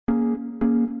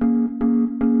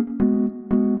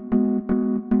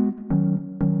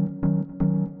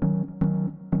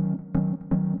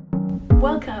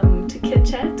Welcome to Kit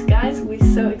Chat, guys. We're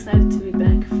so excited to be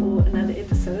back for another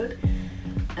episode.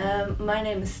 My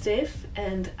name is Steph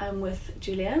and I'm with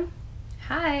Julia.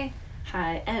 Hi.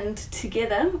 Hi, and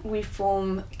together we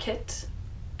form Kit,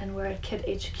 and we're at Kit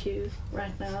HQ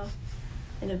right now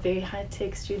in a very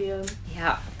high-tech studio.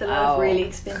 Yeah. With a lot of really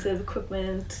expensive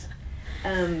equipment.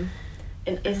 In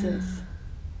essence,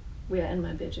 we are in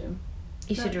my bedroom.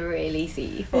 You should really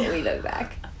see what we look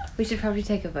like. We should probably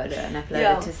take a photo and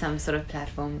upload it to some sort of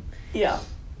platform. Yeah,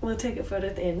 we'll take a photo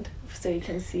at the end so you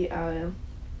can see our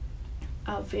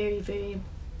very, very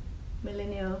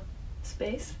millennial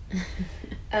space.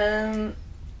 So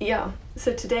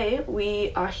today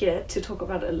we are here to talk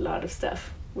about a lot of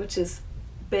stuff, which is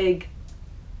big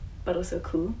but also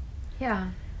cool.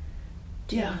 Yeah.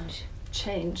 Change.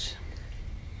 Change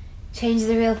is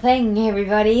a real thing,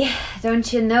 everybody.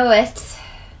 Don't you know it?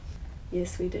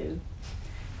 Yes, we do.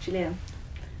 Julia,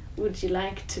 would you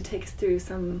like to take us through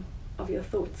some of your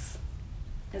thoughts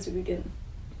as we begin?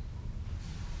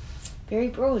 Very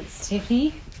broad,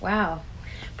 Stephanie. Wow.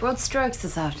 Broad strokes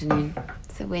this afternoon.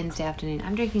 It's a Wednesday afternoon.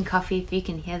 I'm drinking coffee. If you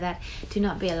can hear that, do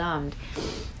not be alarmed.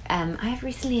 I've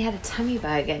recently had a tummy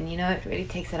bug, and it really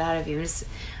takes it out of you. I'm just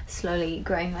slowly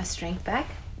growing my strength back,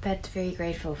 but very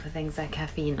grateful for things like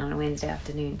caffeine on a Wednesday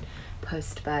afternoon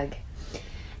post-bug.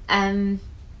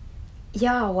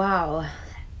 Wow.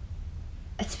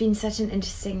 It's been such an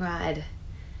interesting ride.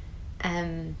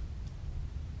 I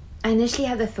initially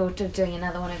had the thought of doing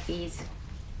another one of these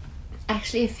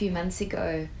actually a few months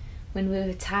ago when we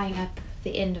were tying up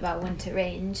the end of our winter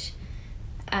range.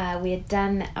 We had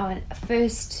done our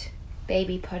first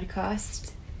baby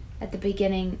podcast at the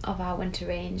beginning of our winter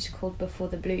range called Before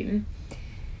the Bloom,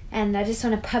 and I just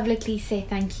want to publicly say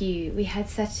thank you. We had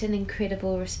such an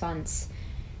incredible response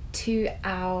to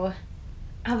our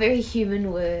very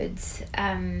human words.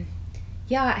 I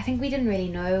think we didn't really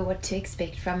know what to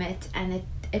expect from it, and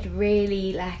it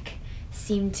really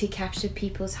seemed to capture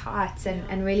people's hearts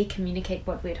and really communicate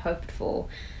what we'd hoped for.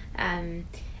 And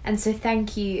so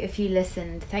thank you if you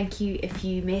listened. Thank you if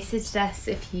you messaged us,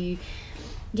 if you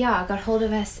got hold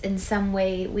of us in some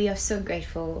way. We are so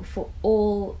grateful for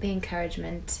all the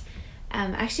encouragement. I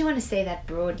actually want to say that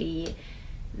broadly.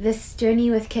 This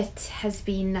journey with Kit has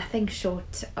been nothing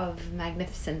short of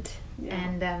magnificent,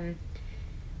 and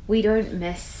we don't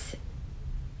miss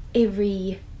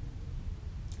every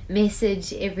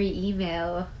message, every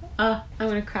email. I'm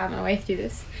gonna cry my way through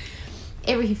this.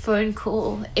 Every phone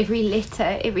call, every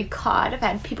letter, every card. I've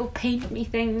had people paint me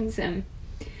things, and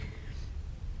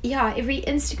every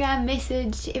Instagram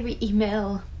message, every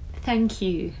email. Thank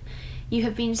you. You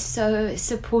have been so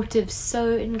supportive,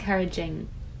 so encouraging.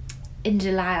 In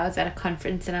July, I was at a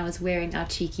conference and I was wearing our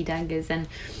cheeky dungas, and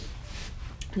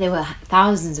there were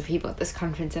thousands of people at this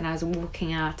conference, and I was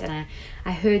walking out and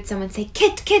I heard someone say,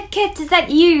 Kit, is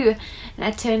that you? And I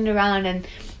turned around and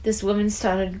this woman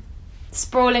started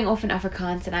sprawling off in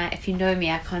Afrikaans, and if you know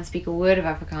me, I can't speak a word of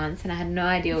Afrikaans, and I had no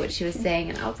idea what she was saying,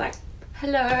 and I was like,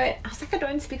 hello. I was like, I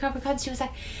don't speak Afrikaans. She was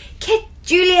like, Kit,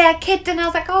 Julia, Kit. And I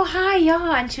was like, oh, hi,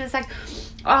 yeah. And she was like,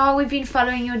 oh, we've been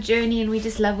following your journey and we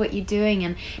just love what you're doing.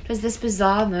 And it was this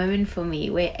bizarre moment for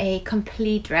me where a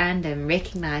complete random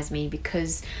recognized me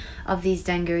because of these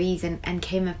dungarees and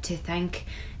came up to thank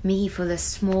me for the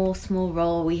small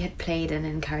role we had played in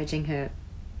encouraging her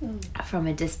from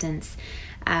a distance.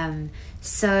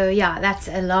 That's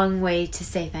a long way to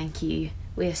say thank you.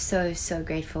 We are so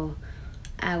grateful.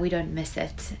 We don't miss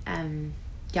it.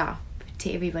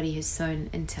 To everybody who's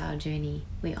sewn into our journey,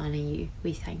 we honor you.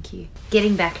 We thank you.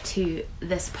 Getting back to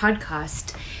this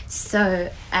podcast,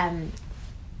 so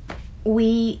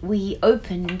we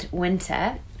opened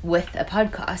winter with a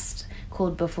podcast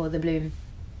called Before the Bloom,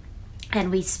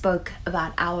 and we spoke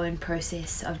about our own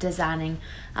process of designing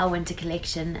our winter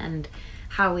collection and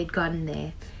how we'd gotten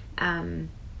there.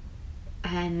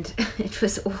 And it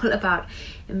was all about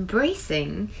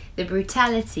embracing the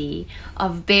brutality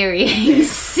of burying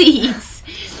seeds,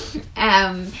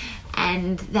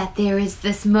 and that there is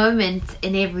this moment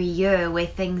in every year where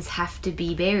things have to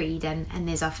be buried, and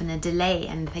there's often a delay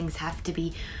and things have to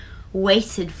be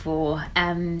waited for,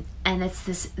 and it's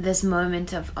this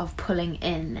moment of pulling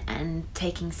in and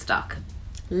taking stock.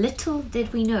 Little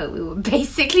did we know we were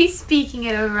basically speaking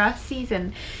it over our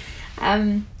season,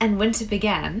 and winter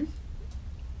began.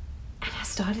 And I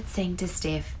started saying to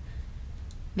Steph,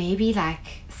 maybe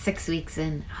 6 weeks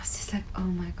in, I was just like, oh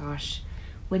my gosh,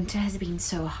 winter has been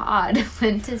so hard.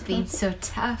 Winter's been so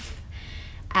tough.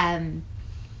 And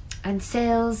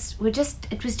sales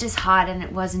it was just hard, and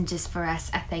it wasn't just for us.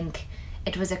 I think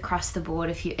it was across the board.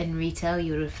 If you're in retail,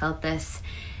 you would have felt this.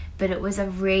 but it was a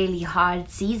really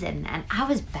hard season, and I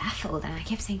was baffled, and I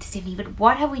kept saying to Stephanie, but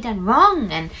what have we done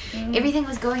wrong? And everything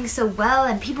was going so well,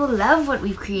 and people love what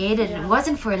we've created, and it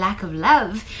wasn't for a lack of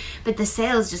love, but the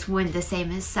sales just weren't the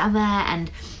same as summer,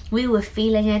 and we were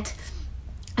feeling it.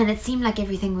 And it seemed like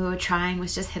everything we were trying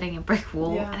was just hitting a brick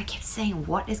wall. And I kept saying,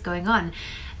 what is going on? And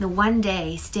the one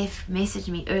day, Steph messaged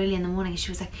me early in the morning. She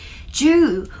was like,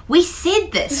 Ju, we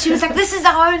said this. She was like, this is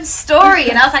our own story.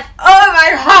 And I was like, oh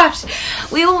my gosh.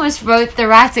 We almost wrote the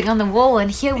writing on the wall. And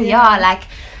here we are, like,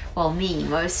 well, me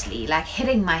mostly, like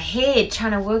hitting my head,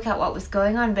 trying to work out what was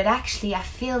going on. But actually, I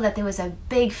feel that there was a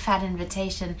big fat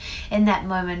invitation in that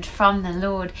moment from the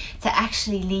Lord to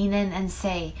actually lean in and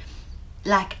say,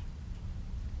 like,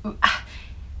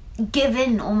 give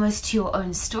in almost to your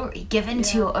own story, give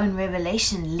into your own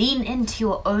revelation, lean into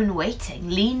your own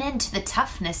waiting, lean into the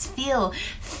toughness, feel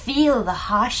the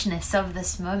harshness of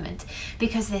this moment,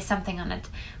 because there's something on it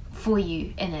for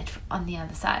you in it on the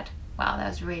other side. Wow, that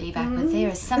was really backwards. There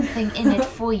is something in it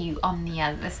for you on the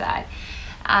other side.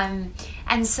 And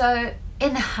so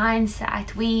in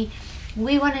hindsight, we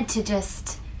wanted to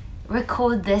just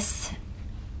record this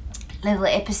little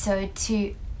episode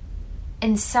to,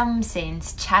 in some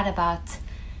sense, chat about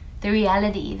the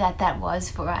reality that was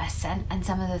for us, and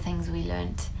some of the things we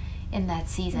learned in that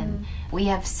season. We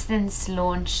have since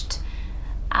launched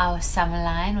our summer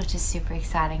line, which is super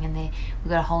exciting, and we've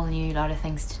got a whole new lot of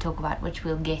things to talk about, which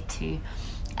we'll get to.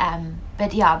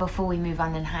 But yeah, before we move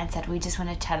on in hindsight, we just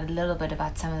want to chat a little bit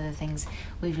about some of the things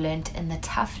we've learned in the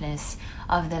toughness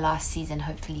of the last season,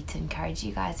 hopefully to encourage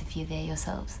you guys if you're there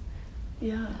yourselves.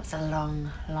 Yeah. That's a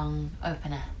long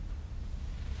opener.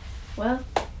 Well,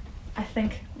 I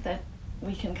think that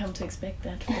we can come to expect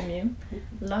that from you.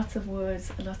 Lots of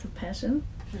words, lots of passion.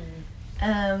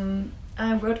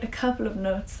 I wrote a couple of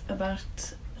notes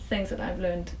about things that I've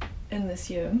learned in this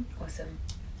year. Awesome.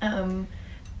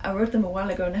 I wrote them a while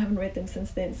ago and I haven't read them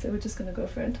since then, so we're just going to go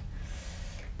for it.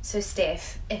 So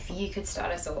Steph, if you could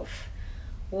start us off,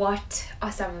 what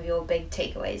are some of your big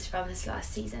takeaways from this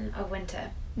last season of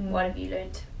winter? What have you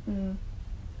learned?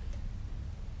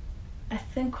 I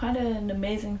think quite an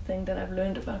amazing thing that I've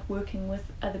learned about working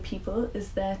with other people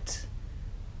is that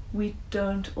we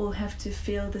don't all have to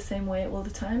feel the same way all the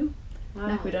time. Wow.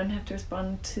 Like, we don't have to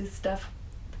respond to stuff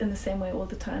in the same way all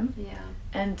the time. Yeah.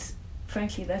 And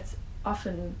frankly, that's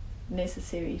often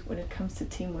necessary when it comes to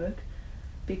teamwork,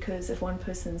 because if one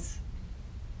person's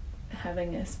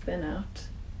having a spin out,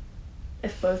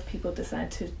 if both people decide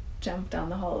to jump down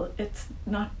the hole, it's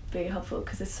not very helpful,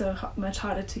 because it's so much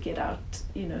harder to get out,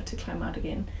 to climb out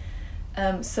again.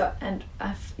 So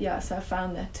I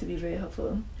found that to be very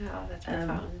helpful. Oh, that's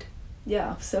profound.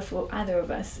 Yeah, so for either of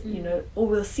us, or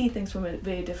we'll see things from a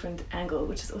very different angle,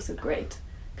 which is also great,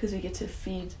 because we get to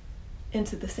feed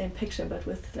into the same picture but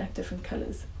with like different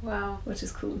colors. Wow. Which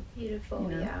is cool. Beautiful.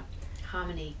 Yeah.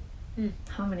 Harmony.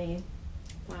 Harmony.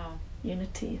 Wow.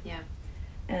 Unity.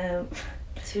 Yeah.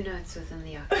 2 notes within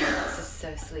the octave. This is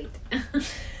so sweet.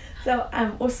 So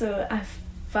I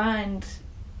find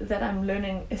that I'm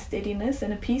learning a steadiness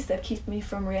and a peace that keeps me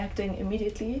from reacting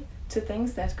immediately to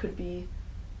things that could be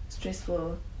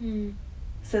stressful.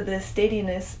 So the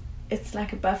steadiness, it's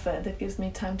like a buffer that gives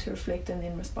me time to reflect and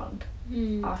then respond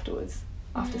afterwards,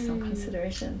 after some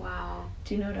consideration. Wow.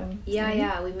 Do you know what I'm saying?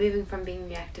 Yeah. We're moving from being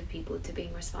reactive people to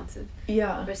being responsive.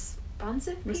 Yeah.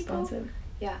 Responsive people? Responsive.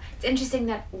 Yeah. It's interesting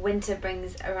that winter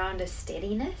brings around a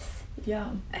steadiness. Yeah.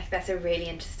 Like, that's a really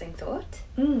interesting thought.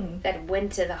 That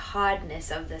winter, the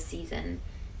hardness of the season,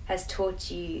 has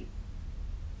taught you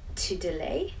to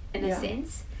delay, in a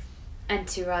sense, and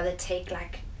to rather take,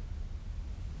 like,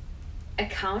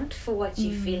 account for what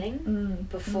you're feeling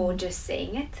before just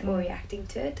saying it or reacting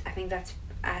to it. I think that's,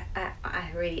 I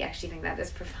really actually think that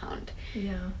is profound.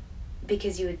 Yeah.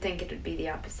 Because you would think it would be the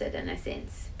opposite in a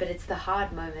sense, but it's the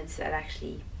hard moments that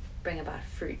actually bring about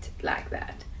fruit like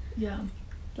that. Yeah,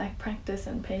 like practice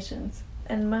and patience.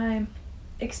 And my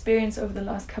experience over the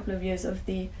last couple of years of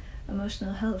the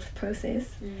emotional health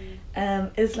process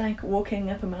is like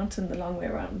walking up a mountain the long way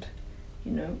around.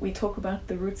 We talk about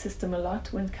the root system a lot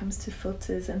when it comes to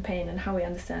filters and pain and how we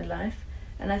understand life,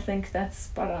 and I think that's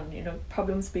spot on.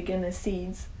 Problems begin as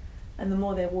seeds, and the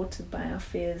more they're watered by our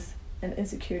fears and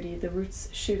insecurity, the roots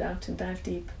shoot out and dive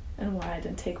deep and wide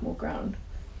and take more ground.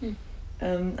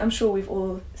 I'm sure we've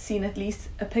all seen at least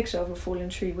a picture of a fallen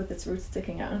tree with its roots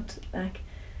sticking out, like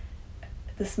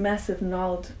this massive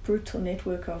gnarled brutal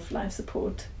network of life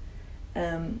support.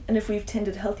 And if we've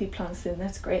tended healthy plants, then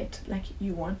that's great. Like,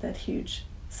 you want that huge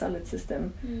solid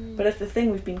system. But if the thing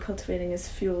we've been cultivating is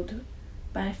fueled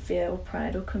by fear or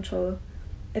pride or control,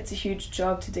 it's a huge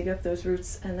job to dig up those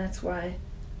roots. And that's why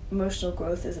emotional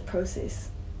growth is a process.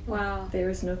 Wow. There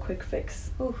is no quick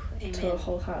fix to a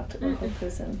whole heart or a whole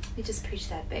person. We just preach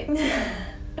that, babe.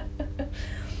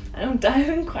 I'm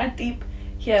diving quite deep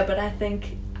here, but I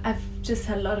think I've just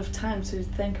had a lot of time to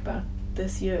think about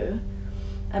this year,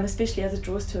 especially as it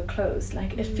draws to a close.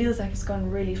 Like, it feels like it's gone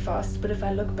really fast, but if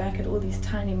I look back at all these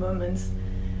tiny moments,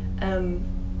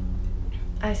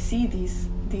 I see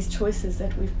these choices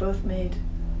that we've both made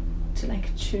to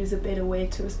like choose a better way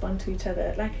to respond to each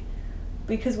other. Like,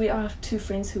 because we are two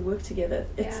friends who work together,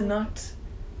 it's not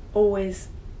always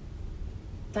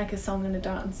like a song and a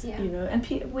dance, you know. And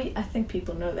I think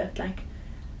people know that. Like,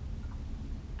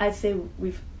 I'd say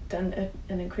we've done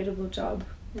an incredible job.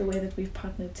 The way that we've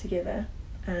partnered together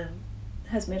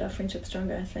has made our friendship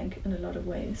stronger, I think, in a lot of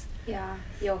ways. Yeah,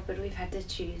 but we've had to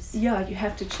choose. Yeah, you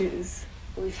have to choose.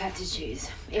 We've had to choose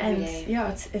every day.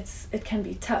 Yeah, it can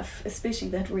be tough, especially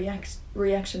that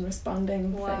reaction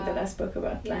responding thing that I spoke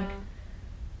about. Like,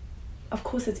 of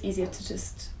course it's easier to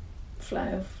just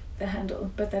fly off the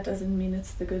handle, but that doesn't mean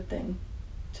it's the good thing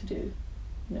to do.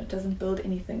 You know, it doesn't build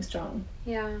anything strong.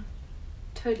 Yeah,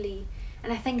 totally.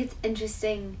 And I think it's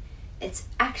interesting. It's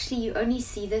actually, you only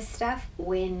see this stuff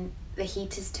when the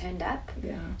heat is turned up.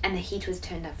 Yeah. And the heat was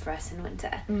turned up for us in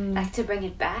winter. Like, to bring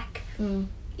it back,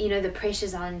 you know, the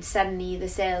pressure's on, suddenly the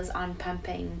sales aren't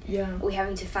pumping. Yeah. We're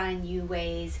having to find new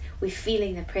ways. We're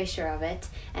feeling the pressure of it,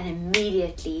 and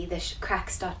immediately the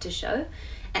cracks start to show,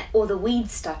 or the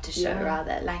weeds start to show,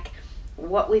 rather. Like,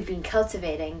 what we've been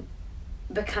cultivating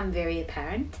become very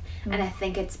apparent. And I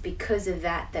think it's because of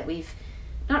that we've,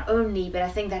 not only, but I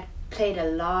think that played a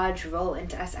large role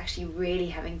into us actually really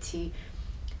having to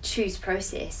choose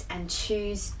process and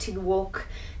choose to walk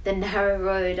the narrow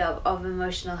road of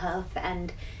emotional health,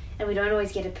 and we don't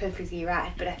always get it perfectly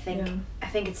right, but I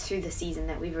think it's through the season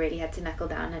that we've really had to knuckle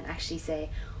down and actually say,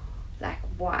 like,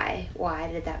 why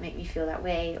did that make me feel that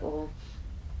way, or,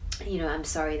 you know, I'm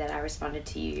sorry that I responded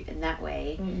to you in that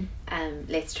way.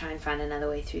 Let's try and find another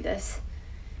way through this.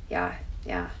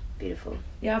 Beautiful.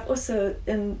 Yeah, I've also,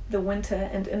 in the winter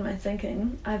and in my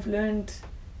thinking, I've learned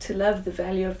to love the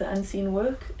value of the unseen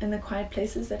work in the quiet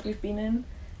places that we've been in,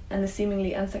 and the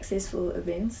seemingly unsuccessful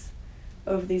events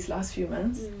over these last few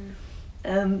months.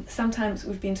 Sometimes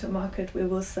we've been to a market where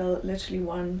we'll sell literally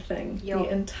one thing the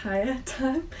entire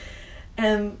time.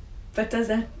 But does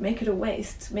that make it a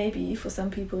waste? Maybe for some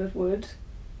people it would.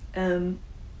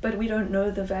 But we don't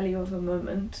know the value of a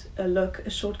moment, a look,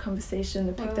 a short conversation,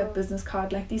 a picked up business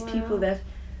card. Like, these people that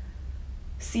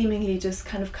seemingly just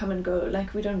kind of come and go,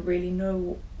 like, we don't really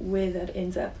know where that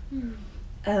ends up.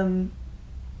 And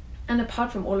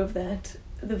apart from all of that,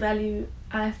 the value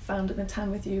I found in the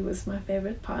time with you was my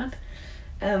favorite part.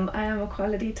 I am a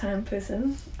quality time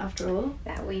person, after all.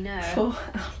 That we know. For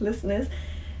our listeners.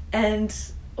 And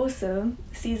also,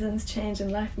 seasons change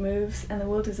and life moves, and the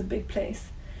world is a big place.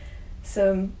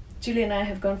 So Julia and I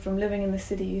have gone from living in the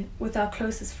city with our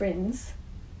closest friends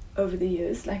over the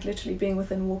years, like literally being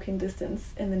within walking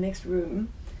distance in the next room,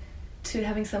 to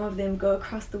having some of them go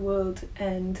across the world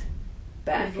and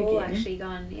back again. We've all actually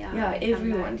gone, Yeah,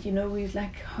 everyone. You know, we've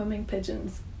like homing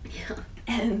pigeons. Yeah.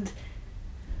 And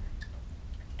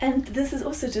this is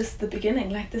also just the beginning.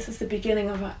 Like, this is the beginning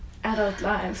of our adult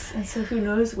lives, and so who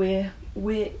knows where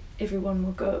everyone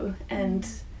will go. And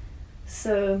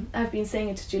so I've been saying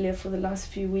it to Julia for the last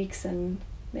few weeks and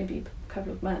maybe a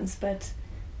couple of months, but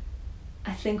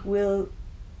I think we'll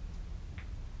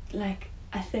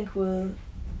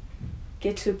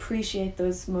get to appreciate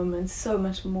those moments so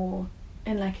much more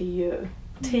in like a year,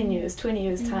 10 years, 20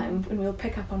 years time, when we'll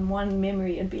pick up on one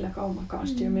memory and be like, oh my gosh,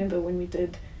 do you remember when we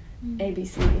did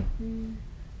ABC?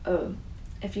 Oh,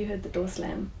 if you heard the door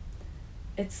slam,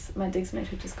 it's my digs mate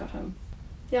who just got home.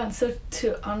 Yeah, and so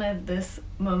to honor this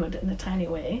moment in a tiny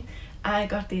way, I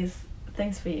got these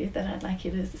things for you that I'd like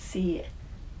you to see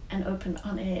and open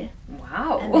on air.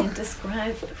 Wow. And then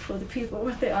describe for the people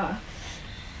what they are.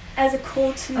 As a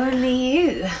call to... Only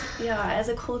you. Yeah, as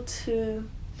a call to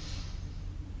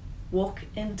walk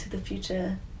into the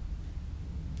future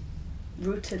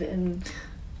rooted in,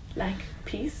 like,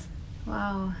 peace.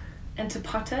 Wow. And to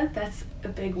potter, that's a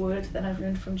big word that I've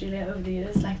learned from Julia over the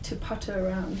years. Like, to potter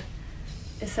around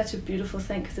is such a beautiful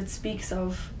thing, because it speaks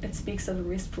of a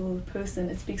restful person.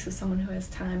 It speaks of someone who has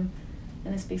time,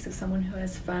 and it speaks of someone who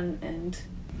has fun and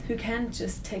who can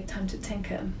just take time to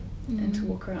tinker and to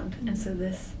walk around. And so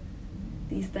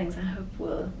these things I hope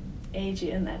will aid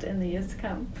you in that in the years to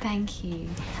come. Thank you.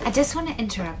 I just want to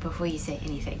interrupt before you say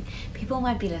anything. People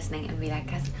might be listening and be like,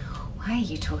 "Guys, why are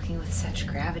you talking with such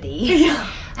gravity?" Yeah.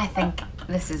 I think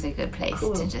this is a good place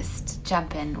to just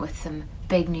jump in with some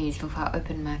big news before I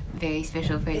open my very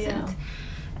special present.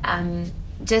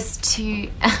 just to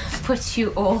put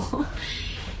you all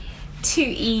to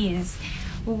ease,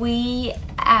 we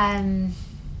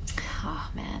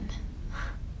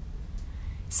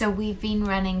so we've been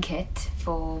running KIT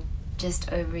for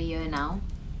just over a year now,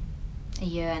 a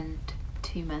year and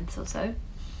 2 months or so,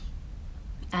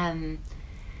 and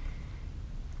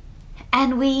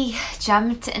we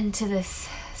jumped into this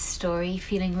story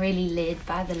feeling really led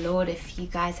by the Lord. If you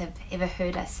guys have ever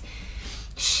heard us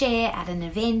share at an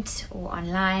event or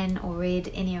online or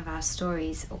read any of our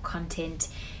stories or content,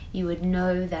 you would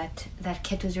know that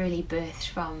KIT was really birthed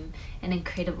from an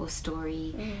incredible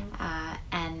story,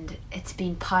 and it's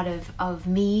been part of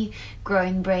me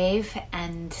growing brave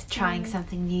and trying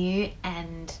something new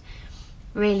and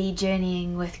really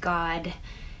journeying with God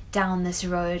down this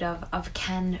road of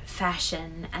can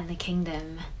fashion and the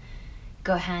kingdom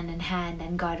go hand in hand,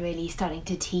 and God really starting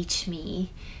to teach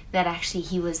me that actually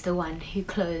he was the one who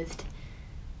clothed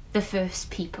the first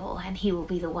people and he will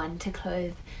be the one to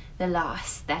clothe the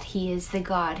last, that he is the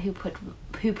God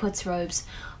who puts robes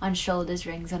on shoulders,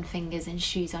 rings on fingers and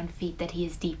shoes on feet, that he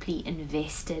is deeply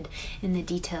invested in the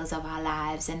details of our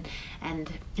lives. And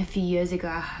a few years ago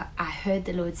I heard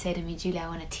the Lord say to me, Julia, I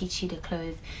want to teach you to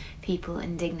clothe people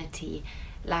in dignity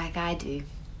like I do.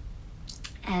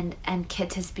 And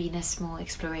KIT has been a small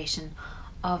exploration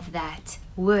of that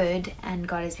word, and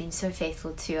God has been so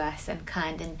faithful to us and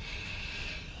kind. And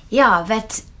yeah,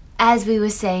 that as we were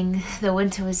saying, the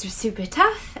winter was super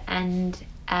tough and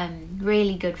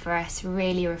really good for us,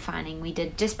 really refining. We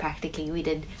did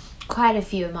quite a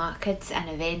few markets and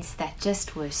events that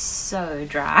just were so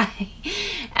dry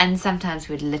and sometimes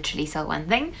we'd literally sell one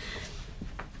thing.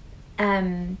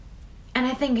 And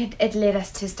I think it led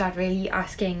us to start really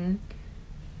asking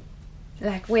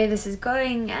like where this is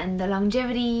going and the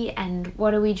longevity and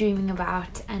what are we dreaming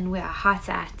about and where our heart's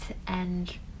at,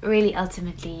 and really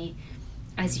ultimately,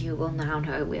 as you will now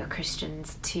know, we are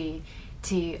Christians,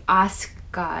 to ask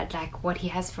God like what he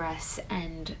has for us.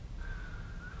 And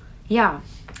yeah,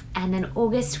 and in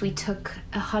August we took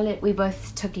a holiday, we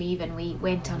both took leave and we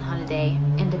went on holiday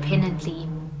independently,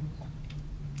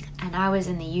 and I was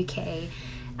in the UK,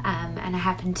 and I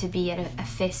happened to be at a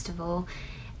festival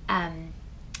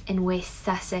in West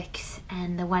Sussex,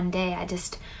 and the one day I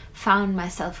just found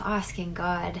myself asking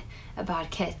God about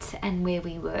KIT and where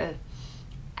we were,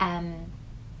 and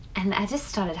I just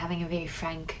started having a very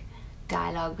frank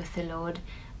dialogue with the Lord.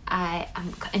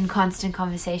 I'm in constant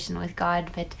conversation with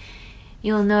God, but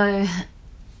you'll know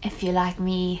if you're like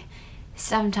me,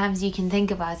 sometimes you can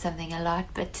think about something a lot,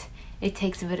 but it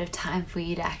takes a bit of time for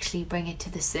you to actually bring it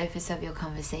to the surface of your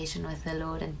conversation with the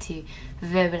Lord and to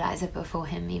verbalize it before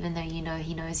him. Even though you know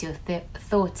he knows your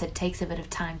thoughts, it takes a bit of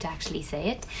time to actually say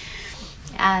it.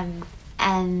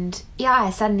 And yeah, I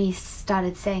suddenly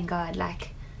started saying, God,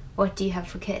 like, what do you have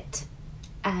for KIT?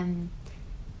 And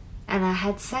I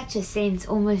had such a sense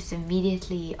almost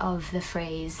immediately of the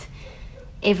phrase,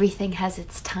 everything has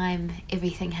its time,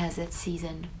 everything has its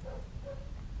season.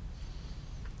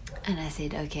 And I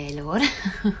said, okay, Lord.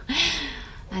 And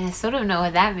I sort of know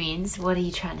what that means. What are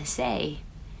you trying to say?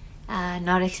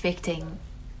 Not expecting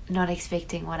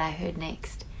what I heard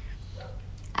next.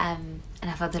 And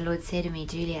I felt the Lord say to me,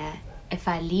 Julia, if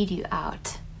I lead you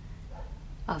out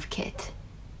of KIT,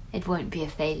 it won't be a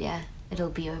failure. It'll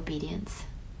be obedience.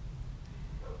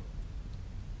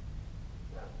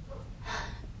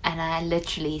 And I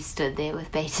literally stood there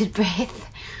with bated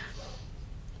breath.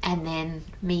 And then,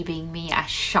 me being me, I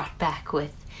shot back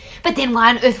with, but then why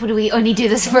on earth would we only do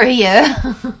this for a year?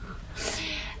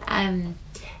 And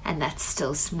that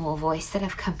still small voice that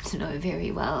I've come to know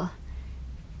very well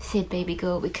said, baby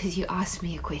girl, because you asked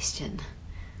me a question.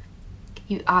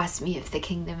 You asked me if the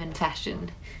kingdom and fashion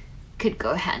could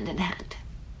go hand in hand.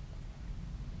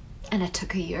 And it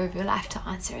took a year of your life to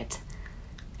answer it.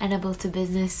 And I built a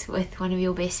business with one of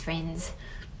your best friends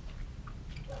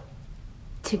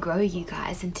to grow you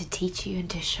guys and to teach you and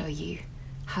to show you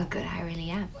how good I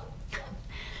really am.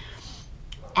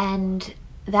 And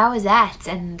that was that,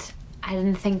 and I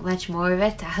didn't think much more of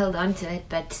it. I held on to it,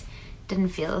 but didn't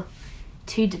feel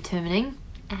too determining.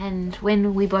 And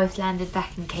when we both landed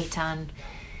back in Cape Town,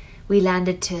 we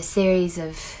landed to a series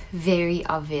of very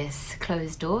obvious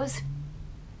closed doors.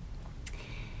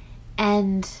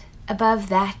 And above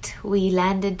that, we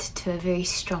landed to a very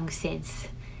strong sense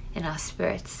in our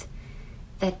spirits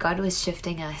that God was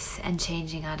shifting us and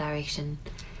changing our direction.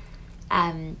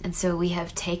 And so we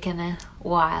have taken a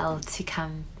while to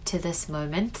come to this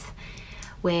moment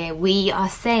where we are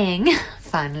saying,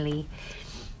 finally,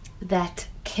 that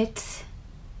KIT,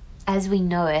 as we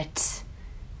know it,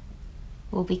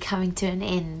 will be coming to an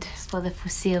end for the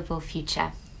foreseeable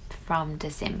future. from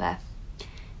December.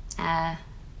 That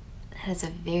is a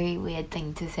very weird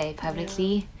thing to say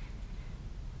publicly. Yeah.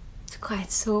 It's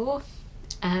quite sore.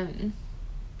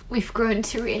 We've grown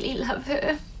to really love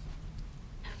her,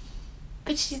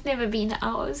 but she's never been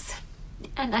ours,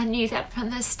 and I knew that from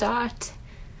the start.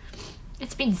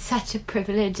 It's been such a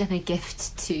privilege and a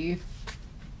gift to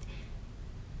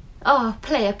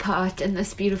play a part in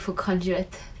this beautiful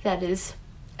conduit that is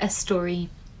a story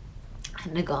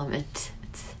and a garment.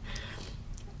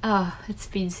 It's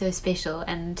been so special,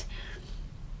 and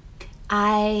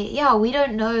we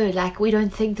don't know, like, we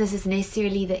don't think this is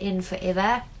necessarily the end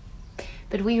forever,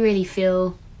 but we really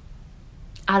feel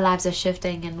our lives are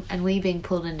shifting and we're being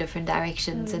pulled in different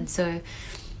directions, and so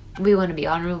we want to be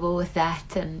honorable with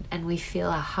that, and we feel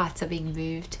our hearts are being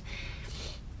moved,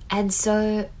 and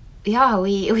so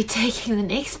we're taking the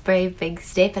next brave big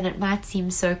step, and it might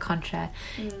seem so contra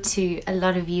to a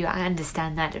lot of you. I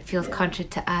understand that it feels contra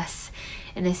to us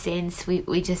in a sense.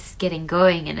 We're just getting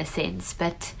going in a sense,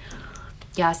 but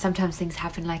sometimes things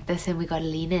happen like this, and we got to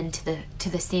lean into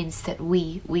the sense that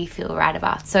we feel right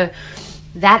about. So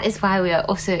that is why we are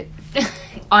also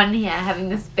on here having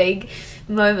this big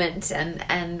moment,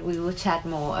 and we will chat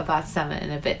more about summer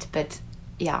in a bit. But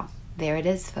there it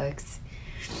is, folks.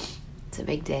 It's a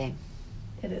big day.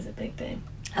 It is a big day.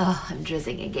 Oh, I'm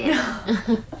drizzling again.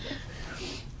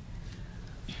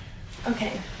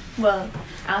 Okay, well,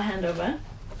 I'll hand over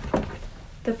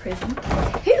the present.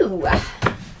 Ooh.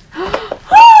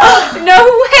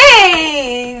 No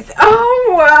ways!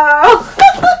 Oh, wow.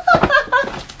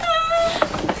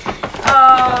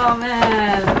 Oh,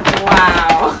 man.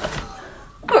 Wow.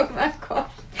 Oh, my gosh.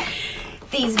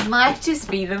 These might just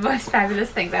be the most fabulous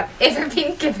things I've ever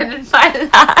been given in my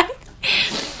life.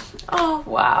 Oh,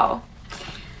 wow.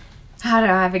 How do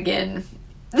I begin?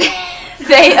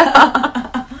 They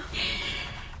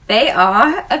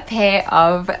are a pair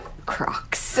of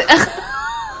Crocs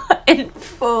in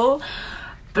full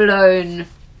blown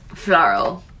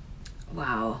floral.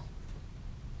 Wow.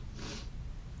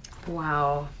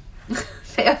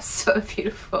 They are so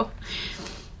beautiful.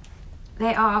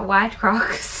 They are white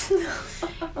Crocs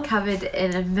covered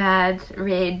in a mad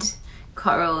red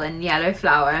coral and yellow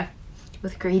flower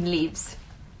with green leaves.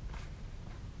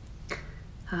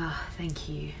 Thank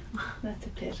you. That's a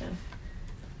pleasure.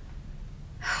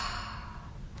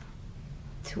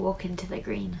 To walk into the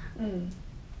green.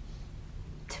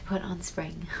 To put on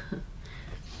spring.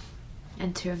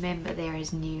 And to remember there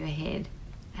is new ahead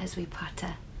as we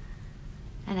potter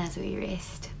and as we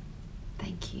rest.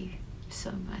 Thank you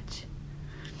so much.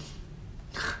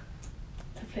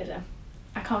 It's a pleasure.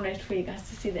 I can't wait for you guys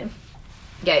to see them.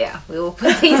 Yeah, we will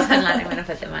put these online. I'm going to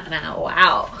put them on now.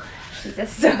 Wow. These are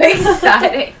so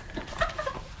exciting.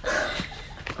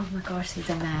 Oh my gosh, these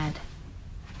are mad.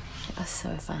 They are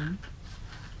so fun.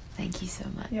 Thank you so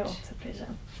much. Yeah, it's a pleasure.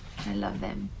 I love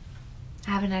them.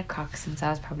 I haven't had Crocs since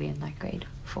I was probably in like grade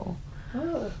 4.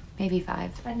 Oh. Maybe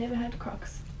 5. I never had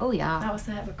Crocs. Oh yeah. I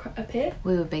also have a pair.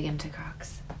 We were big into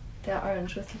Crocs. They're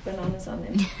orange with bananas on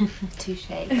them. Touche.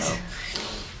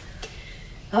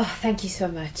 Oh, thank you so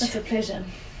much. It's a pleasure.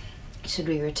 Should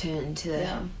we return to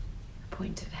the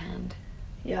point at hand?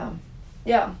 Yeah.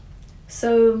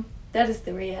 So that is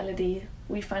the reality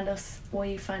we find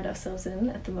ourselves in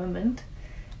at the moment.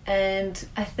 And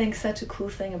I think such a cool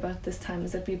thing about this time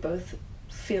is that we both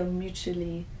feel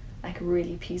mutually like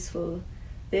really peaceful.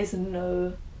 There's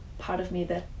no part of me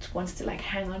that wants to like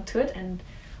hang on to it and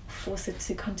force it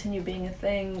to continue being a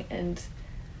thing, and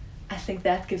I think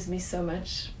that gives me so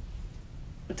much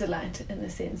delight in a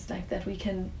sense, like that we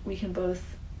can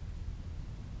both,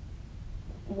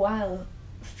 while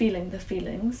feeling the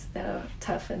feelings that are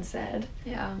tough and sad,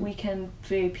 we can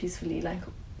very peacefully like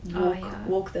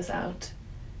walk this out,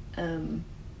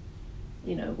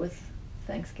 with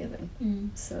Thanksgiving.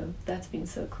 So that's been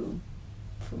so cool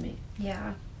for me.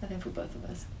 I think for both of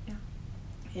us.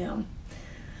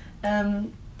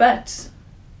 But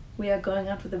we are going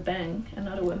out with a bang and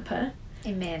not a whimper.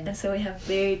 Amen. And so we have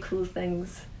very cool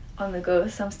things on the go,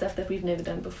 some stuff that we've never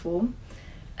done before.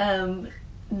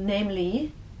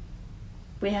 Namely,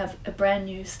 we have a brand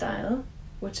new style,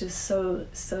 which is so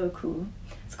cool.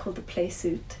 It's called the Play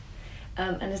Suit.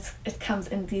 And it comes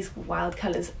in these wild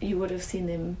colours. You would have seen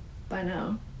them by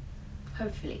now.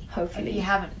 Hopefully. If you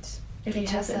haven't, If you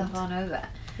get yourself on over.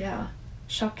 Yeah.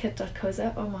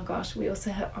 Shopkit.coza. Oh my gosh, we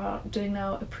also are doing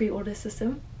now a pre-order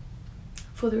system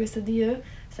for the rest of the year.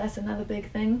 So that's another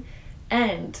big thing.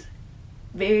 And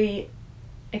very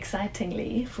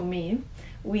excitingly for me,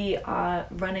 we are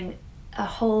running a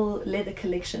whole leather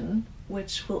collection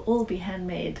which will all be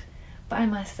handmade by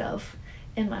myself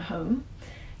in my home.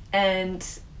 And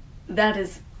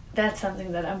that's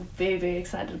something that I'm very, very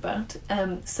excited about.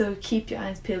 So keep your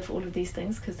eyes peeled for all of these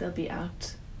things, because they'll be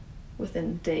out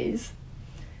within days.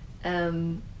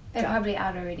 They're probably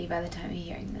out already by the time you're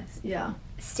hearing this. Yeah.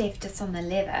 Steph, just on the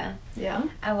leather, Yeah.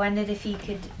 I wondered if you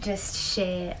could just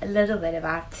share a little bit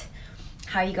about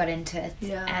how you got into it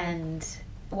and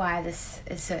why this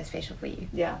is so special for you.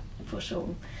 Yeah, for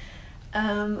sure.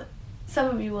 Some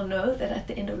of you will know that at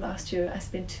the end of last year I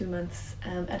spent 2 months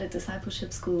at a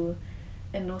discipleship school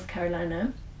in North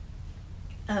Carolina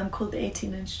called the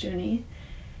 18-Inch Journey,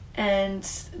 and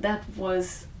that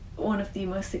was one of the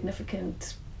most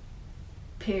significant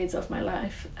periods of my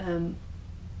life, and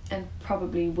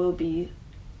probably will be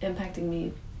impacting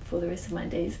me for the rest of my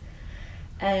days.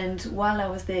 And while I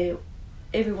was there,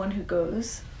 everyone who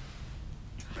goes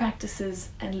practices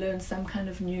and learns some kind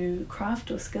of new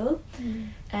craft or skill.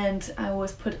 And I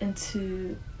was put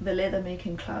into the leather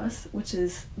making class, which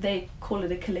is, they call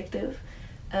it a collective,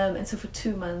 and so for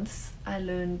 2 months I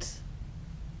learned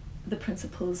the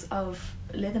principles of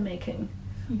leather making,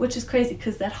 which is crazy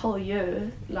because that whole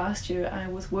year, last year, I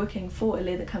was working for a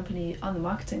leather company on the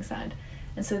marketing side,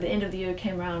 and so the end of the year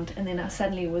came around and then I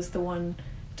suddenly was the one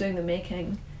doing the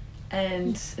making,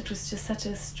 and it was just such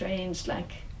a strange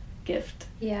gift.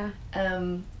 Yeah.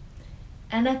 And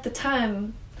at the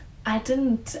time I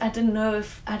didn't know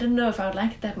if I would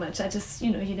like it that much. I just,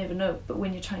 you never know, but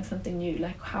when you're trying something new,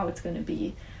 how it's going to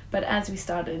be. But as we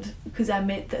started, because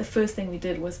the first thing we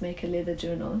did was make a leather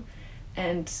journal,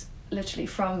 and literally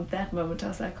from that moment I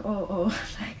was like, oh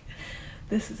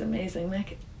this is amazing,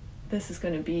 this is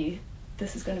going to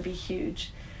be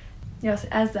huge. Yes,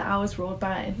 as the hours rolled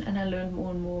by and I learned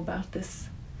more and more about this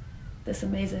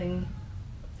amazing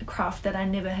craft that I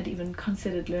never had even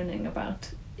considered learning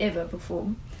about ever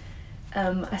before,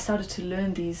 I started to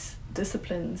learn these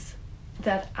disciplines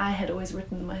that I had always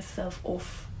written myself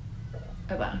off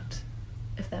about,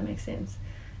 if that makes sense.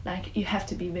 You have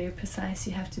to be very precise,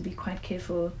 you have to be quite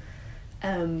careful,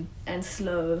 and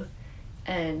slow,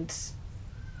 and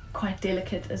quite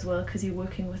delicate as well, because you're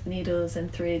working with needles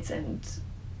and threads and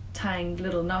tying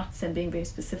little knots and being very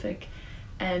specific.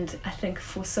 And I think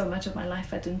for so much of my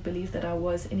life I didn't believe that I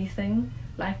was anything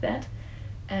like that.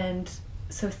 And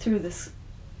so through this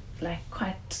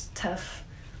quite tough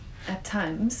at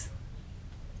times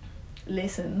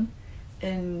lesson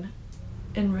in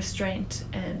restraint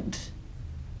and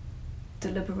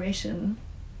deliberation,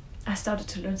 I started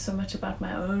to learn so much about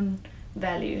my own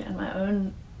value and my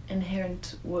own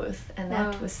inherent worth, and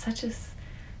that was such an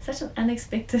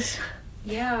unexpected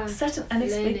such an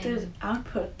unexpected learning.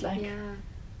 Output,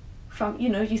 from,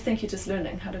 you think you're just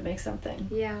learning how to make something,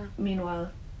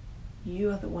 meanwhile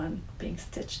you are the one being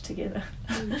stitched together.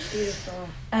 Beautiful.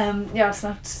 It's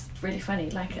not really funny,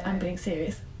 no. I'm being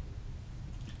serious.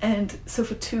 And so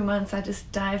for 2 months I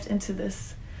just dived into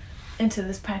this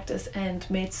practice and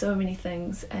made so many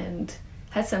things, and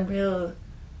had some real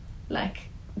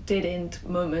dead-end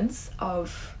moments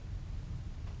of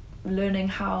learning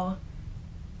how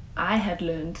I had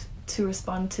learned to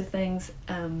respond to things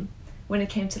when it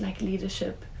came to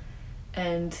leadership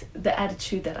and the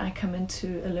attitude that I come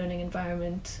into a learning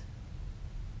environment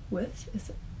with.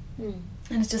 And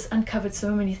it just uncovered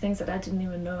so many things that I didn't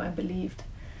even know I believed.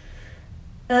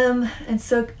 And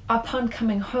so upon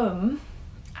coming home,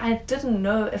 I didn't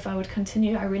know if I would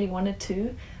continue. I really wanted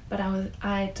to, but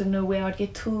I didn't know where I'd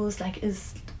get tools.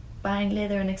 Is buying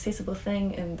leather an accessible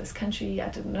thing in this country? I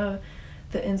didn't know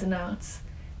the ins and outs.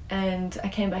 And I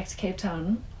came back to Cape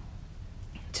Town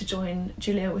to join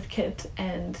Julia with Kit,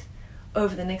 and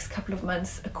over the next couple of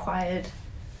months acquired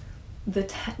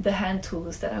the hand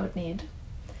tools that I would need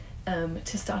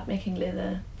to start making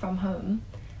leather from home.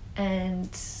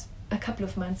 And a couple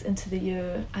of months into the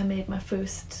year, I made my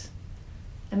first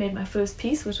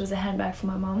piece, which was a handbag for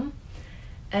my mom.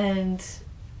 And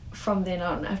from then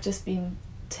on, I've just been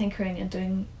tinkering and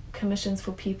doing commissions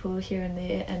for people here and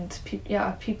there, and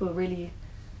people really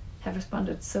have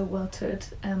responded so well to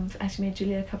it. I've actually made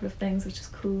Julia a couple of things, which is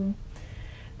cool.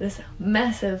 This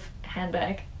massive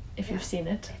handbag, if you've seen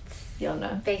it, you'll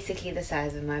know. Basically the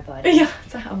size of my body. Yeah,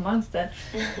 it's a monster.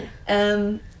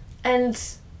 And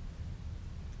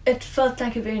it felt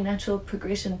like a very natural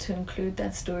progression to include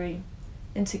that story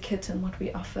into Kit and what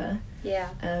we offer. Yeah.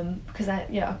 Because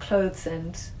our clothes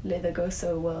and leather go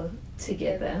so well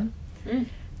together.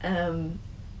 And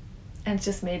it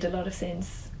just made a lot of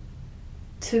sense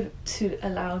to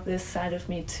allow this side of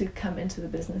me to come into the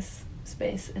business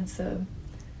space. And so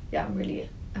I'm really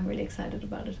excited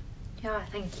about it. Yeah,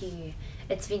 thank you.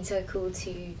 It's been so cool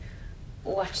to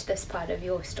watch this part of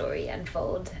your story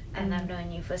unfold, and I've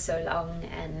known you for so long,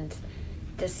 and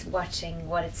just watching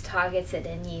what it's targeted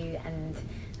in you and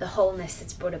the wholeness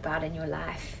it's brought about in your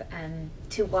life,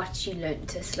 to watch you learn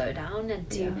to slow down and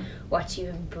to watch you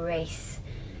embrace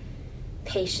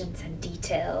patience and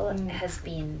detail has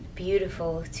been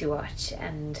beautiful to watch,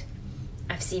 and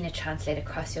I've seen it translate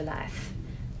across your life.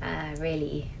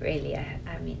 Really,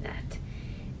 I mean that.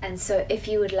 And so if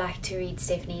you would like to read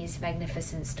Stephanie's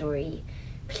magnificent story,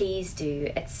 please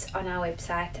do. It's on our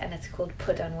website and it's called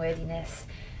Put on Worthiness,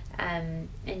 and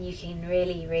you can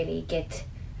really get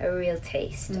a real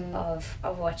taste of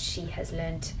what she has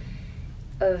learned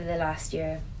over the last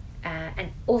year.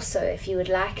 And also, if you would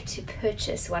like to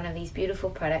purchase one of these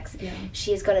beautiful products,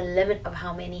 she has got a limit of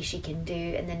how many she can do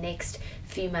in the next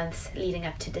few months leading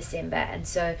up to December, and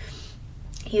so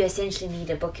you essentially need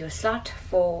to book your slot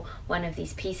for one of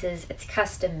these pieces. It's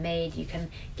custom made. You can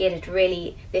get it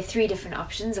really, there are 3 different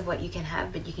options of what you can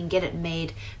have, but you can get it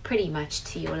made pretty much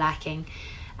to your liking.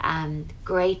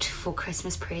 Great for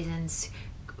Christmas presents,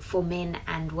 for men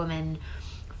and women,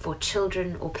 for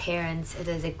children or parents. It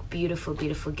is a beautiful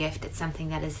gift. It's something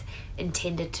that is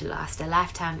intended to last a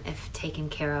lifetime if taken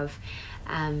care of,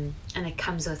 and it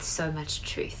comes with so much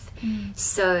truth.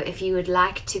 So if you would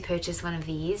like to purchase one of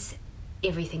these,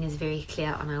 everything is very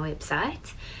clear on our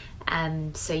website,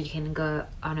 so you can go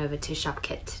on over to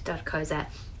shopkit.co.za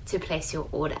to place your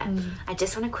order. I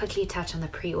just want to quickly touch on the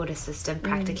pre-order system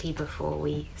practically before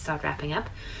we start wrapping up.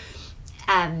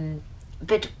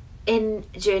 But in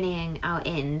journeying our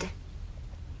end,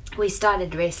 we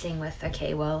started wrestling with,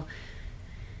 okay, well,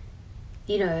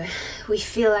 you know, we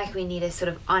feel like we need to sort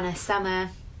of honor summer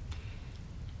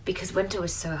because winter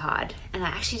was so hard, and I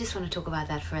actually just want to talk about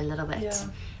that for a little bit.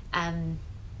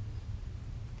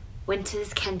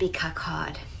 Winters can be cuck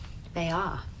hard. They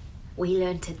are. We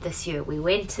learnt it this year. We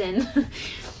went in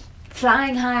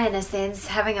flying high, in a sense,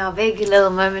 having our big little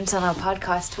moment on our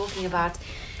podcast talking about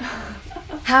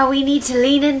how we need to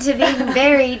lean into being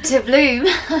buried to bloom.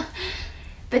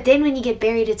 But then when you get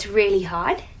buried, it's really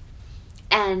hard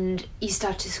and you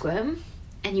start to squirm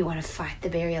and you want to fight the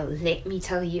burial. Let me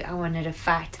tell you, I wanted to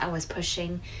fight. I was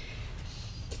pushing.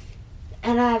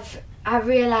 And I've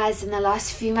realized in the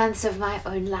last few months of my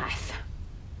own life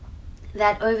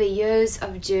that over years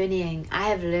of journeying, I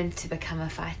have learned to become a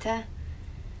fighter.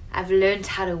 I've learned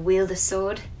how to wield a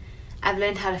sword. I've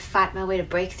learned how to fight my way to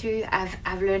breakthrough.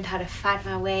 I've learned how to fight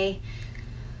my way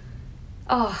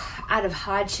out of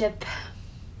hardship,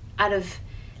 out of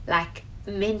like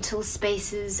mental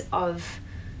spaces of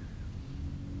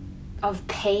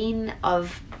pain,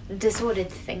 of disordered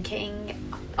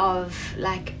thinking, of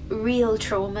like real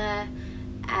trauma,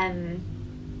 and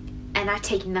I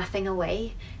take nothing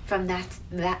away from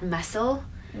that muscle.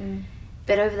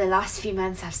 But over the last few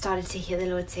months, I've started to hear the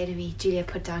Lord say to me, Julia,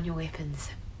 put down your weapons.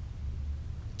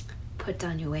 Put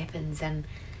down your weapons. And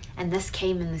this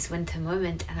came in this winter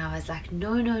moment, and I was like,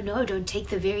 no, don't take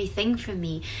the very thing from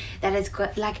me that has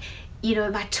got, like, you know,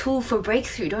 my tool for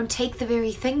breakthrough. Don't take the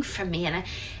very thing from me. And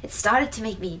it started to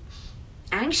make me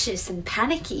anxious and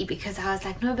panicky because I was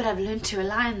like, no, but I've learned to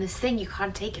rely on this thing. You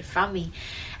can't take it from me.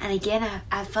 And again,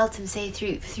 I felt him say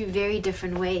through very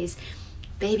different ways,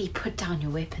 baby, put down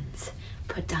your weapons.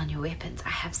 Put down your weapons. I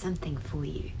have something for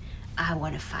you. I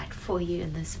want to fight for you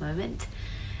in this moment.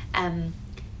 And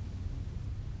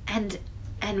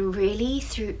really,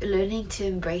 through learning to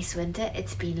embrace winter,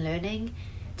 it's been learning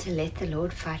to let the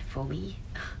Lord fight for me,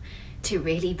 to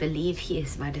really believe He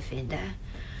is my defender.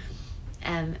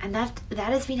 And that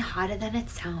has been harder than it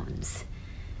sounds.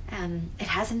 It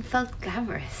hasn't felt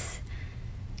glamorous.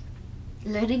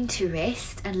 Learning to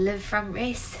rest and live from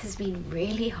rest has been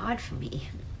really hard for me.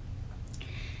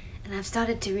 And I've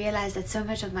started to realize that so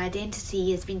much of my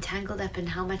identity has been tangled up in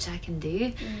how much I can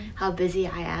do, how busy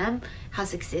I am, how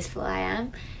successful I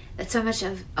am. That so much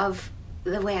of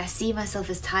the way I see myself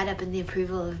is tied up in the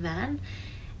approval of man.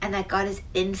 And that God is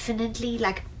infinitely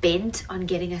like bent on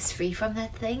getting us free from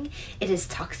that thing. It is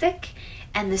toxic.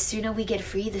 And the sooner we get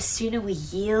free, the sooner we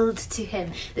yield to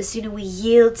Him, the sooner we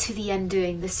yield to the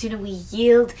undoing, the sooner we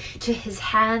yield to His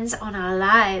hands on our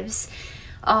lives.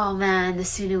 Oh man, the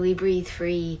sooner we breathe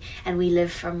free and we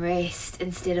live from rest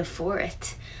instead of for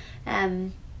it.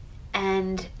 And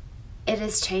it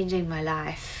is changing my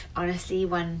life, honestly,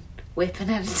 one weapon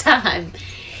at a time.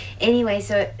 Anyway,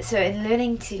 so in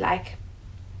learning to like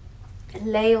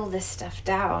lay all this stuff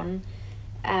down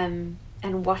and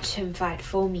watch Him fight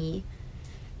for me,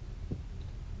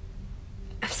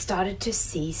 I've started to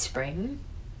see spring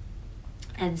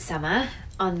and summer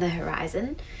on the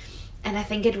horizon. And I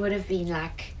think it would have been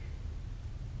like,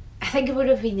 I think it would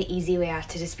have been the easy way out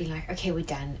to just be like, okay, we're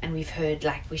done and we've heard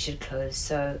like we should close,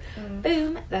 so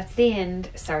boom, that's the end,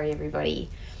 sorry everybody.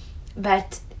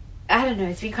 But I don't know,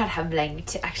 it's been quite humbling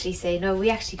to actually say, no,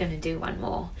 we're actually going to do one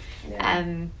more.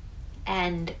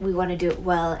 And we want to do it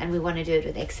well, and we want to do it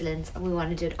with excellence, and we want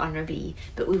to do it honorably,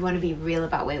 but we want to be real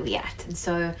about where we're at. And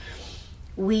so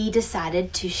we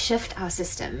decided to shift our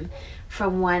system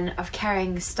from one of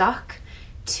carrying stock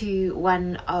to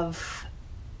one of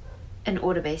an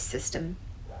order-based system.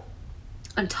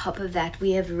 On top of that,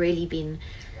 we have really been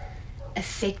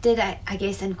affected, I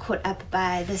guess, and caught up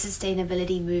by the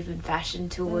sustainability movement fashion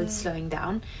towards slowing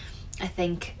down. I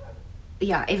think,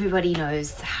 everybody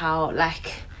knows how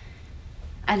like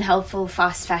unhelpful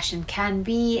fast fashion can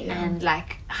be, and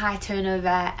like high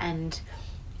turnover, and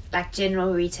like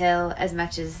general retail, as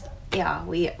much as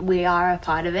we are a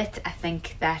part of it. I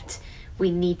think that we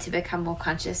need to become more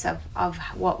conscious of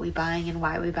what we're buying and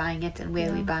why we're buying it and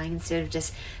where we're buying, instead of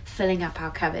just filling up our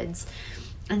cupboards.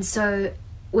 And so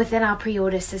within our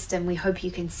pre-order system, we hope you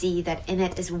can see that in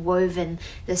it is woven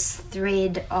this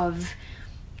thread of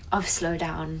slow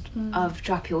down, of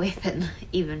drop your weapon,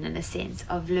 even in a sense,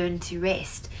 of learn to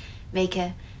rest, make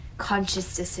a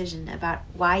conscious decision about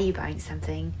why you're buying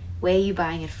something, where you're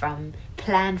buying it from,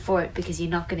 plan for it, because you're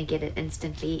not going to get it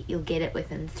instantly, you'll get it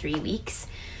within 3 weeks.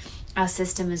 Our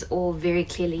system is all very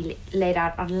clearly laid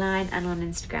out online and on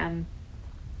Instagram,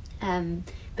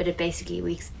 but it basically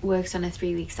works on a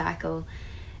 3-week cycle,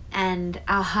 and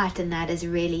our heart in that is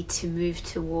really to move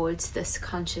towards this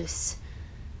conscious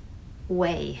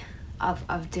way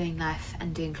of doing life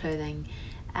and doing clothing.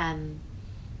 So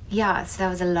that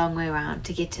was a long way around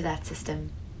to get to that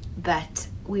system, but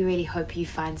we really hope you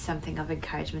find something of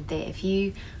encouragement there. If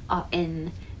you are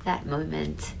in that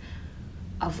moment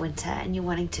of winter and you're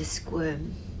wanting to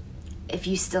squirm, if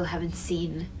you still haven't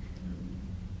seen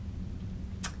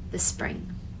the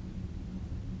spring,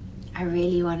 I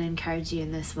really want to encourage you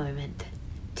in this moment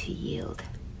to yield,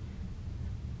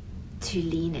 to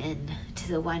lean in to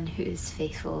the one who is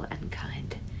faithful and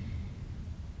kind,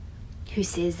 who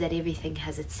says that everything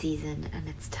has its season and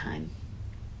its time.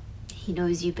 He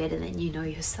knows you better than you know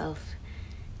yourself,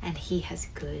 and he has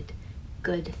good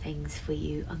things for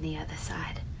you on the other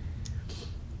side.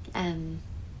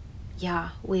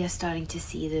 We are starting to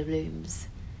see the blooms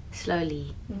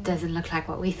slowly. Doesn't look like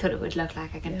what we thought it would look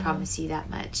like, I can promise you that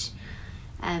much.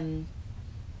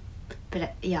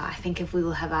 But I think if we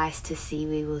will have eyes to see,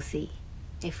 we will see.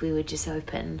 If we would just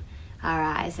open our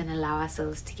eyes and allow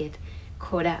ourselves to get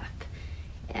caught up,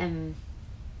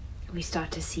 we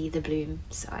start to see the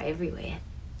blooms are everywhere.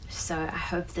 So I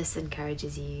hope this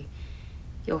encourages you.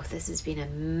 This has been a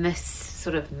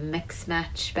mix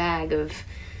match bag of,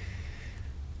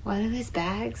 what are those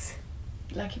bags?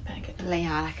 Lucky packet.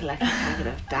 Yeah, like a lucky packet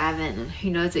of dive in, and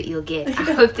who knows what you'll get.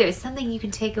 I hope there's something you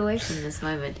can take away from this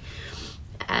moment.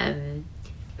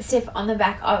 Steph, on the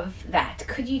back of that,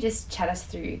 could you just chat us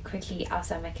through quickly our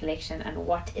summer collection and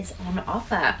what is on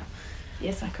offer?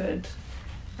 Yes, I could.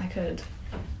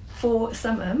 For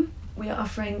summer, we are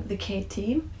offering the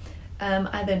KT,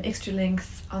 either an extra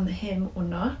length on the hem or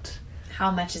not. How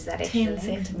much is that extra 10 length?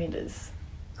 centimeters.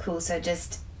 Cool. So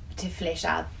just to flesh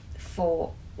out,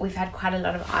 we've had quite a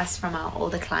lot of asks from our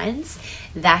older clients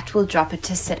that will drop it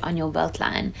to sit on your belt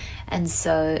line, and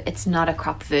so it's not a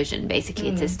crop version. Basically,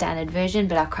 it's a standard version,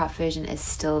 but our crop version is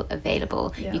still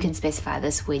available. You can specify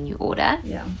this when you order.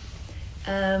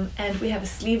 And we have a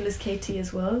sleeveless KT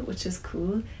as well, which is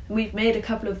cool. We've made a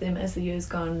couple of them as the year's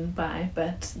gone by,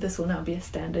 but this will now be a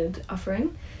standard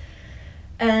offering.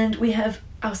 And we have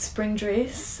our spring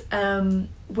dress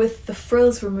with the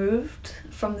frills removed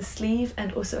from the sleeve,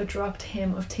 and also a dropped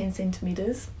hem of 10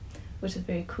 centimeters, which is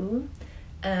very cool.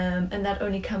 And that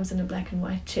only comes in a black and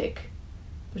white check,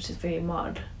 which is very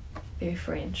mod, very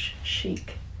French,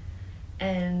 chic.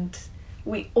 And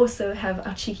we also have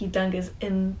our cheeky dungers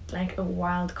in like a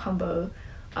wild combo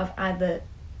of either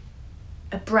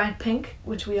a bright pink,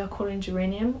 which we are calling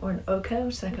geranium, or an ochre,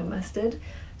 which is like a mustard.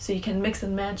 So you can mix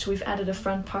and match. We've added a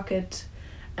front pocket.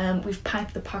 We've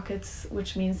piped the pockets,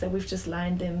 which means that we've just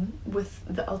lined them with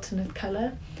the alternate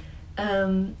color.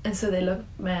 And so they look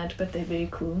mad, but they're very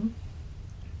cool.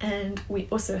 And we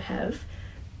also have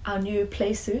our new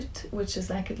play suit, which is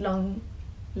like a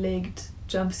long-legged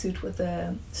jumpsuit with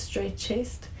a straight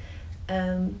chest.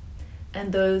 And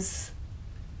those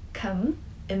come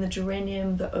in the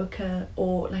geranium, the ochre,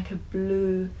 or like a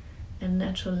blue and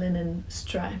natural linen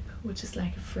stripe, which is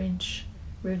like a French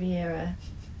Riviera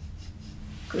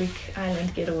Greek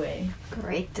island getaway.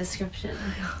 Great description.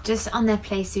 Just on that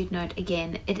play suit note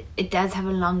again, it does have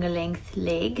a longer length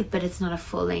leg, but it's not a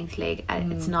full length leg.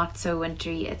 It's not so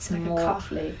wintry. It's like more a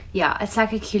calf leg. Yeah, it's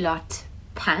like a culotte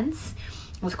pants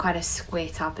with quite a square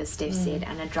top, as Steph said,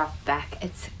 and a drop back.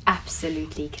 It's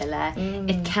absolutely killer.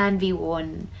 It can be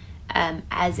worn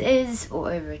as is or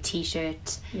over a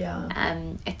t-shirt.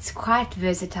 It's quite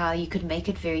versatile. You could make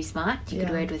it very smart. You could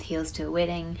wear it with heels to a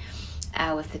wedding,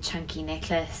 with a chunky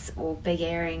necklace or big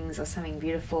earrings or something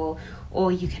beautiful,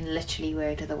 or you can literally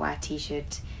wear it with a white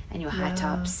t-shirt and your high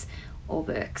tops or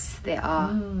Birks. There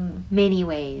are many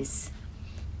ways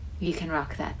you can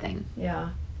rock that thing. Yeah,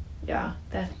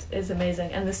 that is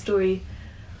amazing. And the story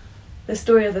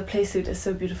of the play suit is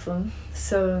so beautiful.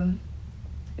 So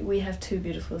we have two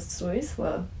beautiful stories.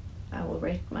 Well, I will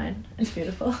rate mine as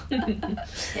beautiful.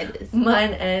 It is.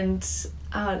 Mine and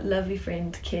our lovely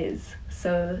friend Kez.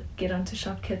 So get onto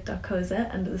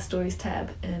shopkit.coza under the stories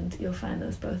tab and you'll find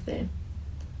those both there.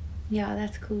 Yeah,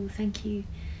 that's cool. Thank you.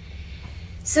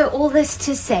 So all this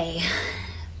to say,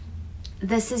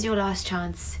 this is your last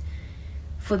chance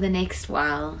for the next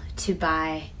while to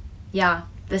buy.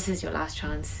 This is your last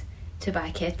chance to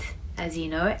buy kit as you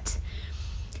know it.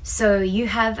 So you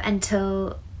have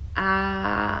until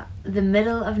the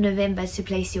middle of November to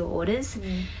place your orders.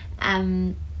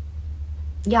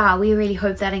 We really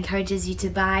hope that encourages you to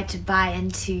buy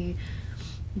into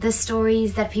the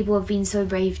stories that people have been so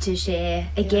brave to share.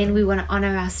 Again, we want to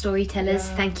honor our storytellers.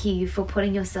 Thank you for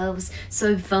putting yourselves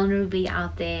so vulnerably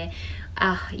out there.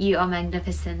 You are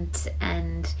magnificent.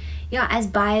 And as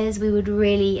buyers, we would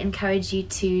really encourage you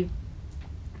to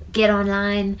get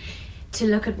online, to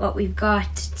look at what we've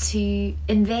got, to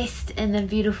invest in a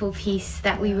beautiful piece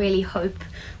that we really hope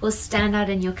will stand out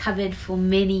in your cupboard for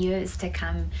many years to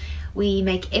come. We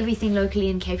make everything locally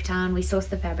in Cape Town. We source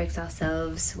the fabrics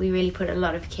ourselves. We really put a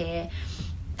lot of care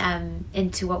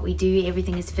into what we do.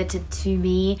 Everything is fitted to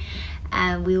me.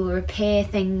 We will repair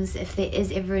things if there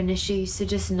is ever an issue. So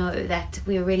just know that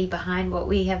we're really behind what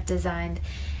we have designed.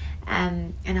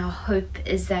 And our hope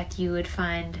is that you would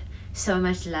find so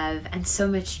much love and so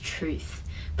much truth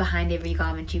behind every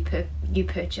garment you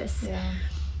purchase.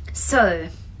 So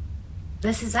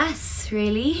this is us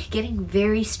really getting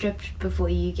very stripped before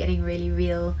you, getting really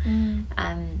real.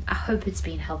 I hope it's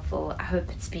been helpful. I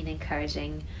hope it's been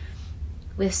encouraging.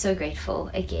 We're so grateful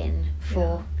again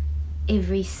for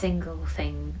every single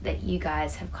thing that you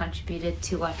guys have contributed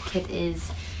to what Kit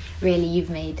is. Really, you've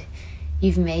made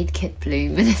Kit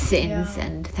bloom in a sense.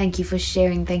 And thank you for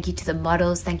sharing. Thank you to the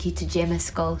models. Thank you to Gemma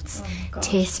Skoltz,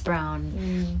 Tess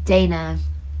Brown, Dana,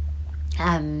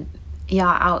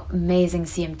 our amazing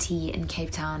CMT in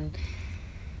Cape Town.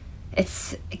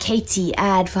 It's Katie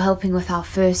Ad for helping with our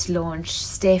first launch,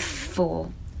 Steph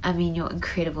for your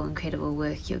incredible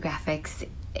work, your graphics,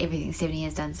 everything. Stephanie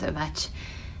has done so much.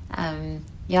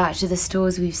 To the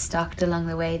stores we've stocked along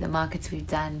the way, the markets we've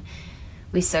done,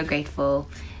 we're so grateful.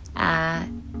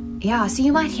 So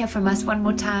you might hear from us one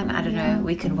more time. I don't know,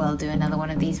 we could well do another one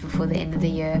of these before the end of the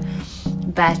year,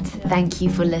 but thank you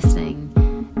for listening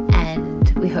and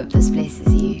we hope this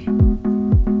blesses you.